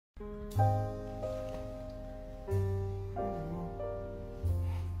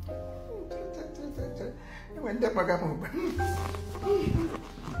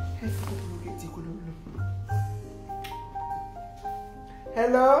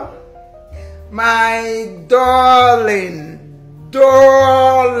Hello, my darling.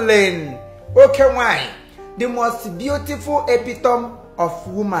 Okay, why? The most beautiful epitome of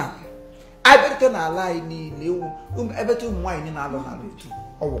woman. I better not lie in you. Ever to wine in our own.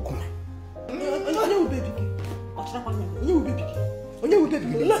 Oh, come on. You baby. You baby. You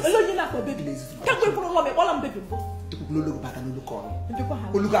baby. Baby. Can't wait for a moment while I'm baby. Look back and look on.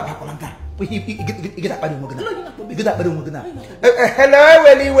 Look up on that. Get up and get up and hello,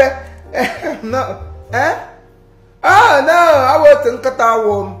 anywhere. No, eh? Oh no, I wasn't cut our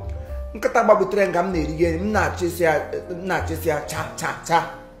womb. Nkatababu trengam near not just cha.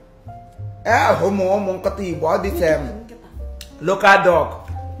 Eh, homo monkati body them. Look at dog.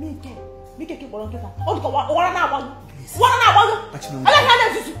 Make it one. Oh, one hour. I like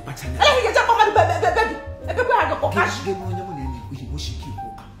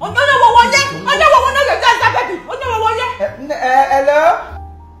it. Hello?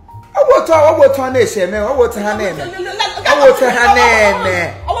 I want to name. I want her name.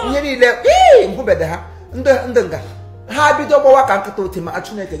 Who better? Ndunga. Happy double work and to him. I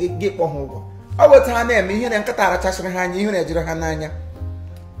should get home. I want her name. Here and Katara Tashan, you and Hananya.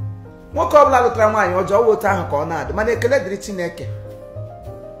 What call out Ramai or Joe Tan Corner? The money collected it in neck.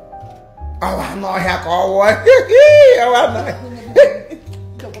 Oh, I'm not hack all what?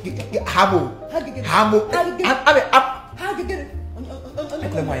 Hamu.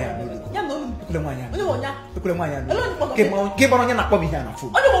 Give on your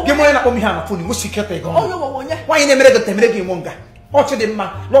food. Give me a food. Why you never get the American Wonga? Or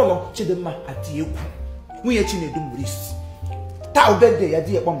Chidema, Lolo, Chidema at you. We are chinny do this. Tao bed day, a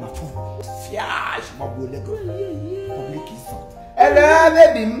dear bomb of food. Yeah, it's my good lego. Hello,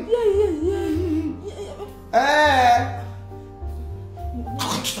 baby.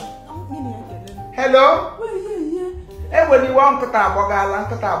 Hello? Eh, when you want to talk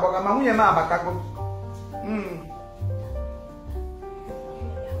about my mama,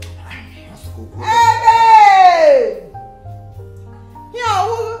 hey! Yo!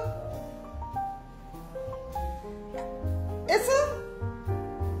 It's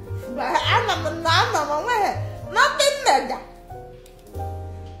nothing mega.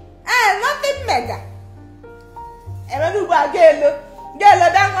 Nothing mega. Everybody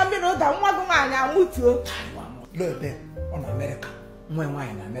get down 1 minute and walk on and move to look on America. When why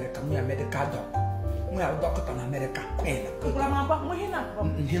in America, we are medical dog. We are doctor in America.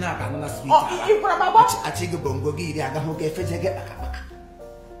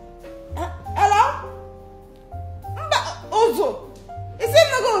 Hello? Ozo. Is it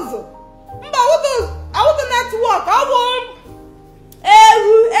Nagozo? I would not walk. I won't.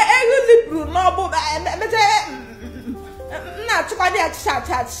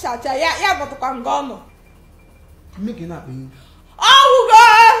 Making up you. Oh, go!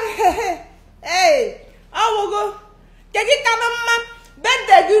 Hey, I will go. Take it down, man. Then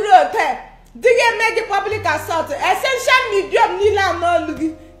the good pair. Do you make a public assault? Essential medium Nila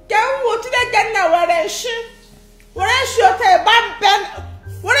Molugi. Can we to the Ghana where she? Where she a bad pen?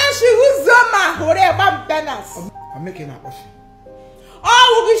 Where she was Zoma? Where a bad banners? I'm making up.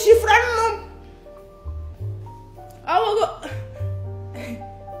 Oh, will she friend? I will go.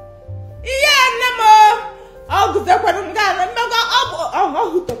 Yeah, Nemo. I'll go there when I'm gone. I'm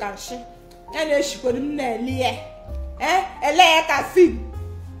not going to go. And she put him there. Eh? A lay a film.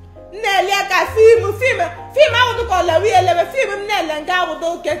 Nelly, I film. I want to call a real film. Nell and Gow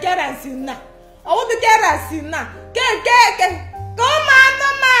do get and see now. I want to get us in now. Get. Come on, no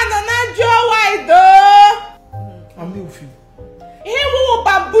man, and not Joe White, though. I'm moving. He will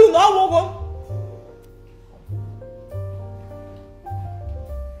bamboo, no woman.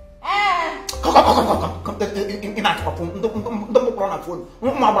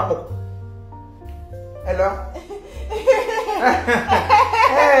 Hello?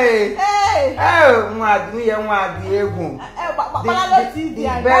 Hey! Oh,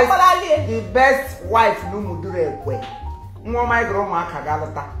 the best wife no mudure kwe. Nwa my grandma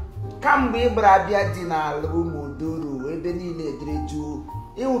kagalata. Kambe brabia dina lumu duru ebe ni le dreju.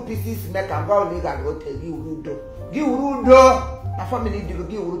 Iwu pieces make and go lega go tell you rudo. Na family digo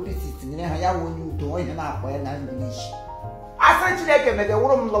gi uru pieces ni ha ya wonu do ihe na akwa na English. Asa Chineke me de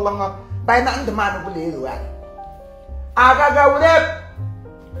wuru m lolongo by na ndman bu le eru ai. Agaga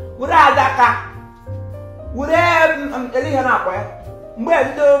wure adaka. Wure eli ha na akwa. Mgbe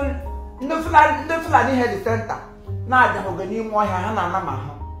ndo fulani head center. Na aja ho gani mo ha na na ma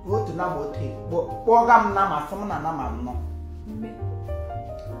ho. otu na mote kpọga m na masị m na na ma nnọọ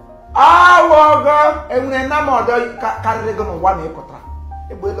awogo enwere na ma ọdọ karịrị gị n'ụwa na ịkọtara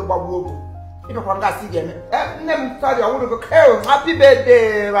egbe elu gbagbuo ogo ịbịakwa ngasị ga-eme nne m sọrị ọwụrụ gị keo happy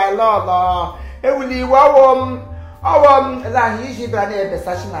birthday my lord ewuli iwe ọwọ m ele ahụ iji bịara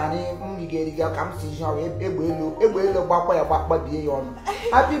na-ebesachi na anyị mmigeriga ka m si ji ọrụ egbe elu gbakwa ya gbakpabie ya ọnụ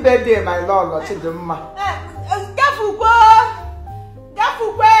happy birthday my lord Chidimma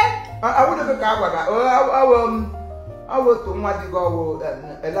gafukwe awụrụ gị ka a gwara ọwụ otu nwa dị gị ọwụ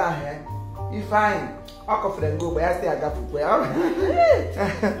ele ahụ Ifeanyị ọ kọfere ngị ogbe ya si agafukwe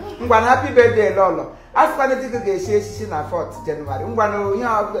ngwa na happy birthday lọlọ a sịkwana di gị ga-echi echichi na 4th Jenụwarị ngwa na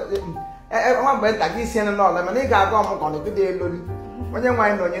ihe nwa mgbe nta gị isi n'ụlọ mana ị ga-aga ọmụgwọ na ebido elolu onye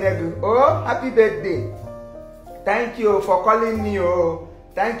nwaanyị na onyere gị happy birthday thank you for calling me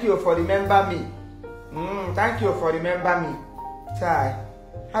thank you for remember me thank you for remember me chai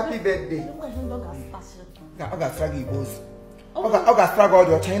happy birthday ọ ga-asara gị Igbo ozu ọ ga-asara gị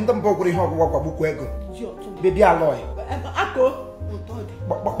ọdị ọcha ndị mbụ gwụrụ ihe ọgwụgwọ gbagbukwu ego bebi alọị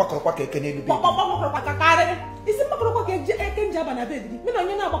gbakọrọkwa ka eke n'elu bebi isi mkpakọrọkwa ka eke nji aba na bed gị mụ na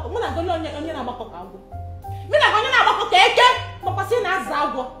onye na-agbakọ mụ na agọle onye na-agbakọ ka agwọ mụ na onye na-agbakọ ka eke makwasị na-aza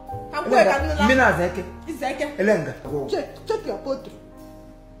agwọ mmiri na-aza eke iza eke elenga check your poultry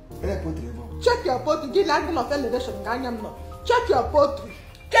check your poultry gị na agụ nọ federation ka anya m nọ check your poultry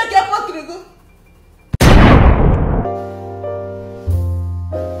gị